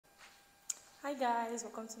Hi guys,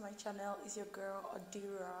 welcome to my channel. It's your girl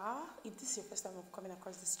Adira. If this is your first time of coming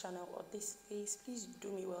across this channel or this face, please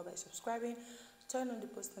do me well by subscribing, turn on the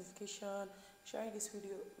post notification, sharing this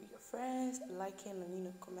video with your friends, liking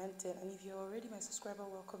and commenting. And if you're already my subscriber,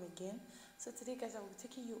 welcome again. So today guys, I will be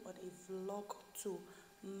taking you on a vlog to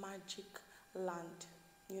Magic Land,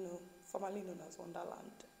 formerly known as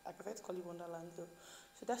Wonderland. I prefer to call it Wonderland though.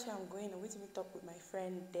 So that's where I'm going. I'm going to meet up with my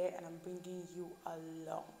friend there and I'm bringing you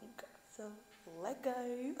along. So let go.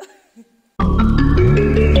 I'm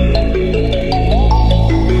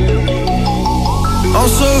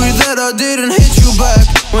sorry that I didn't hit you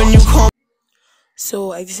back when you come.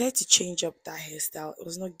 So I decided to change up that hairstyle. It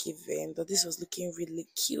was not given, but this was looking really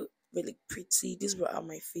cute, really pretty. This brought out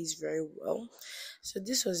my face very well. So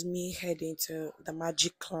this was me heading to the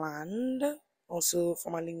Magic Land, also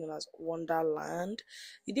formerly known as Wonderland.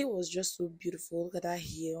 The day was just so beautiful. Look at that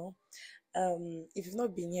hill. If you've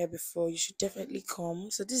not been here before, you should definitely come.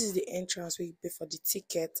 So this is the entrance where you pay for the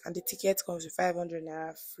ticket, and the ticket comes with 500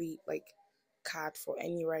 naira free card for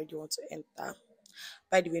any ride you want to enter.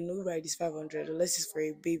 By the way, no ride is 500 unless it's for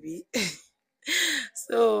a baby.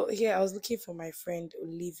 So here I was looking for my friend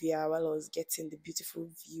Olivia while I was getting the beautiful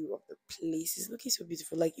view of the place. It's looking so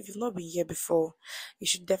beautiful. Like if you've not been here before, you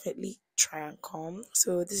should definitely try and come.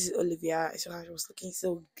 So this is Olivia. So she was looking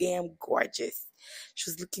so damn gorgeous. She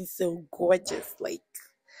was looking so gorgeous.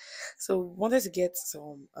 So we wanted to get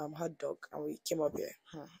some hot dog and we came up here.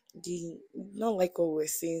 The not like what we were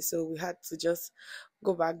saying, so we had to just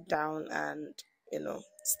go back down and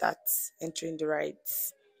start entering the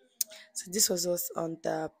rides. So this was us on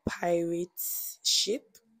the pirate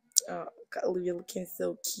ship. Olivia looking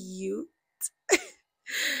so cute.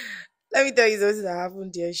 Let me tell you something that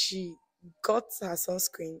happened there. She got her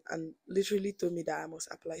sunscreen and literally told me that I must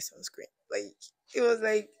apply sunscreen. Like it was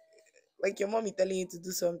like your mommy telling you to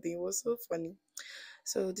do something. It was so funny.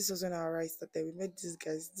 So this was when our ride started. We met these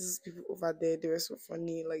guys, these people over there. They were so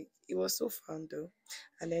funny. Like it was so fun though.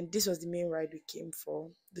 And then this was the main ride we came for.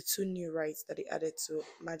 The two new rides that they added to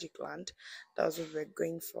Magic Land. That was what we were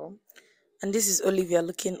going for. And this is Olivia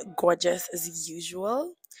looking gorgeous as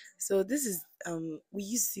usual. So this is we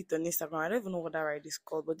used to see it on Instagram. I don't even know what that ride is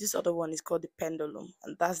called, but this other one is called the pendulum,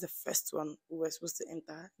 and that's the first one we were supposed to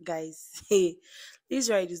enter. Guys, hey, this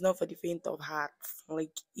ride is not for the faint of heart.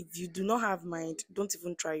 Like if you do not have mind, don't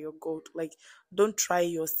even try your gold. Like don't try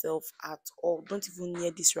yourself at all. Don't even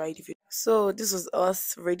near this ride if you. So this was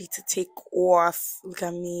us ready to take off. Look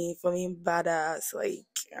at me, for me badass. Like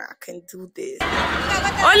I can do this.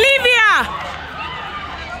 Olivia!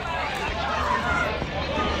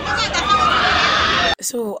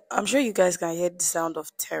 So I'm sure you guys can hear the sound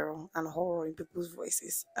of terror and horror in people's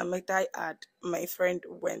voices. And might I add, my friend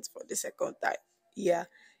went for the second time. Yeah,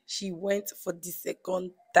 she went for the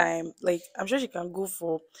second time. Like I'm sure she can go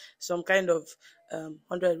for some kind of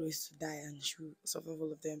 100 ways to die and she will survive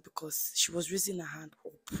all of them because she was raising her hand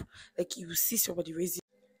up. Like you will see somebody raising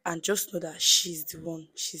and just know that she's the one.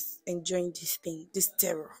 She's enjoying this thing, this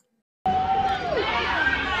terror.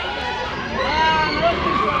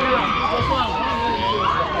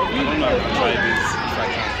 I don't know how to try this if I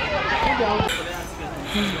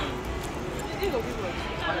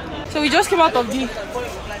can. So we just came out of the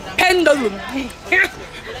pendulum. And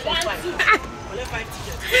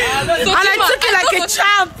I took it like a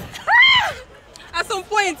champ. At some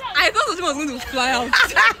point, I thought something was going to fly out.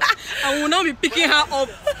 I will now be picking her up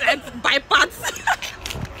by parts.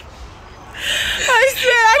 I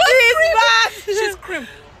swear, I did She screamed.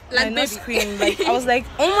 Like not scream. Like I was like,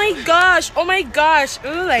 oh my gosh, oh my gosh. It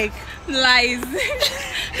was like lies.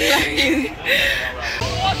 lies.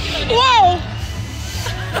 Whoa!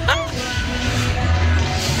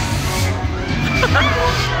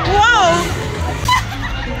 Whoa!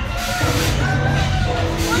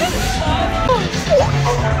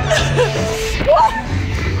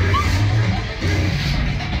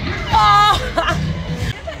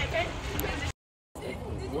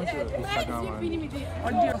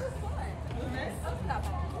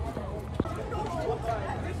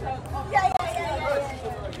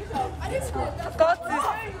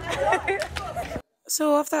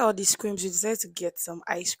 So after all these screams, we decided to get some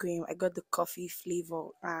ice cream. I got the coffee flavor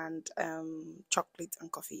and chocolate and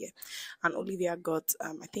coffee, yeah. And Olivia got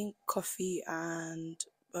I think coffee and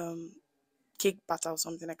cake batter or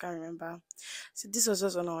something. I can't remember. So this was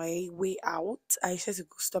just on our way out. I said to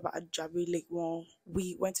go stop at Jambi Lake Mall.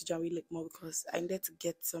 We went to Jambi Lake Mall because I needed to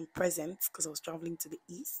get some presents because I was traveling to the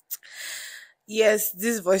east. Yes,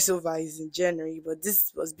 this voiceover is in January, but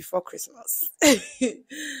this was before Christmas.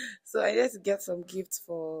 So I needed to get some gifts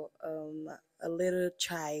for a little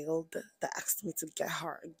child that asked me to get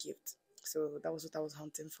her a gift. So that was what I was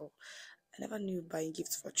hunting for. I never knew buying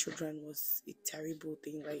gifts for children was a terrible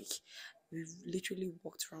thing. Like, we literally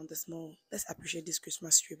walked around the mall. Let's appreciate this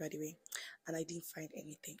Christmas tree, by the way. And I didn't find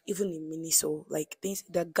anything, even in Miniso. Like, things,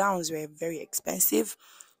 the gowns were very expensive.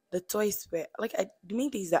 The toys were like, the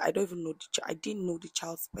main thing is that I don't even know I didn't know the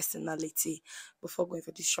child's personality before going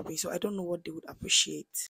for this shopping, so I don't know what they would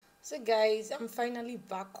appreciate. So guys, I'm finally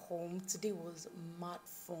back home. Today was mad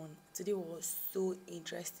fun. Today was so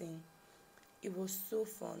interesting. It was so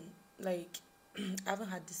fun. Like, I haven't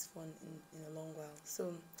had this fun in a long while.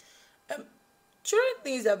 So children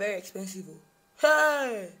things are very expensive.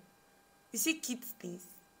 Hey, you see kids things,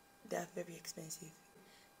 they are very expensive.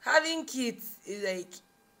 Having kids is like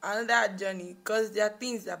another journey, because there are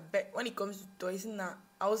things that when it comes to toys now,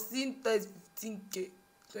 I was seeing toys 15k,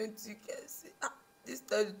 20k. This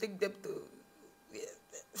toy will take them to,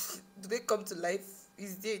 do they come to life?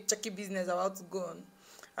 Is there a chucky business about to go on?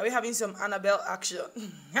 Are we having some Annabelle action?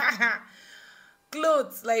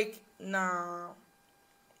 Clothes, like, nah.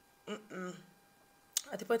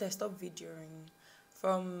 At the point I stopped videoing.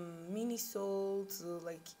 From Miniso to,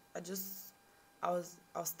 like, I was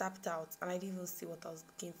tapped out, and I didn't even see what I was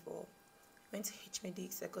looking for. I went to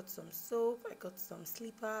HMedix, I got some soap, I got some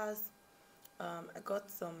slippers, I got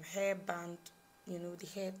some hairband, you know, the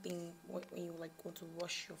hair thing when you like want to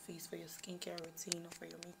wash your face for your skincare routine or for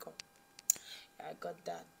your makeup. Yeah, I got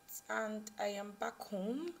that, and I am back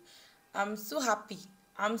home. I'm so happy.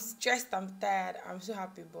 I'm stressed, I'm tired, I'm so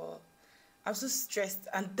happy, but I'm so stressed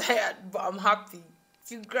and tired, but I'm happy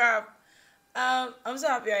to grab. I'm so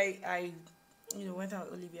happy I went out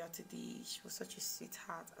with Olivia today. She was such a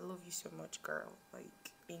sweetheart. I love you so much, girl.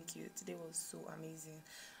 Like, thank you. Today was so amazing.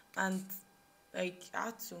 And like, I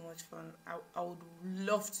had so much fun. I would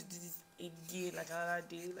love to do this again, like another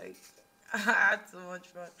day. Like, I had so much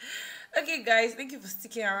fun. Okay, guys, thank you for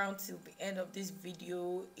sticking around till the end of this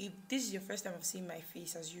video. If this is your first time of seeing my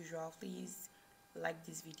face, as usual, please like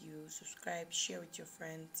this video, subscribe, share with your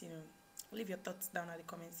friends. Leave your thoughts down at the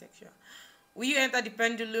comment section. Will you enter the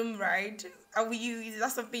pendulum ride? Is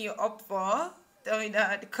that something you're up for? Tell me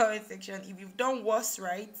down at the comment section. If you've done worse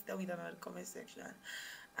rides, tell me down at the comment section.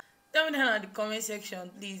 Tell me down at the comment section,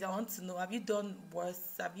 please. I want to know, have you done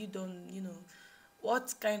worse? Have you done,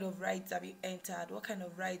 what kind of rides have you entered? What kind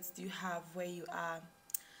of rides do you have where you are?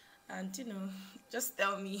 And, just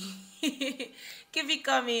tell me. Keep it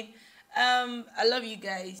coming. I love you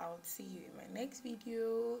guys. I'll see you in my next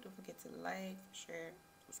video. Don't forget to like, share,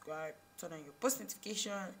 subscribe, turn on your post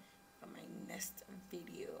notification for my next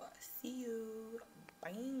video. See you.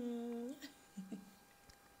 Bye.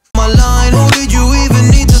 My line, who did you even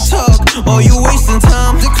need to talk? Or you wasting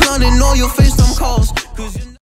time declining all your FaceTime calls?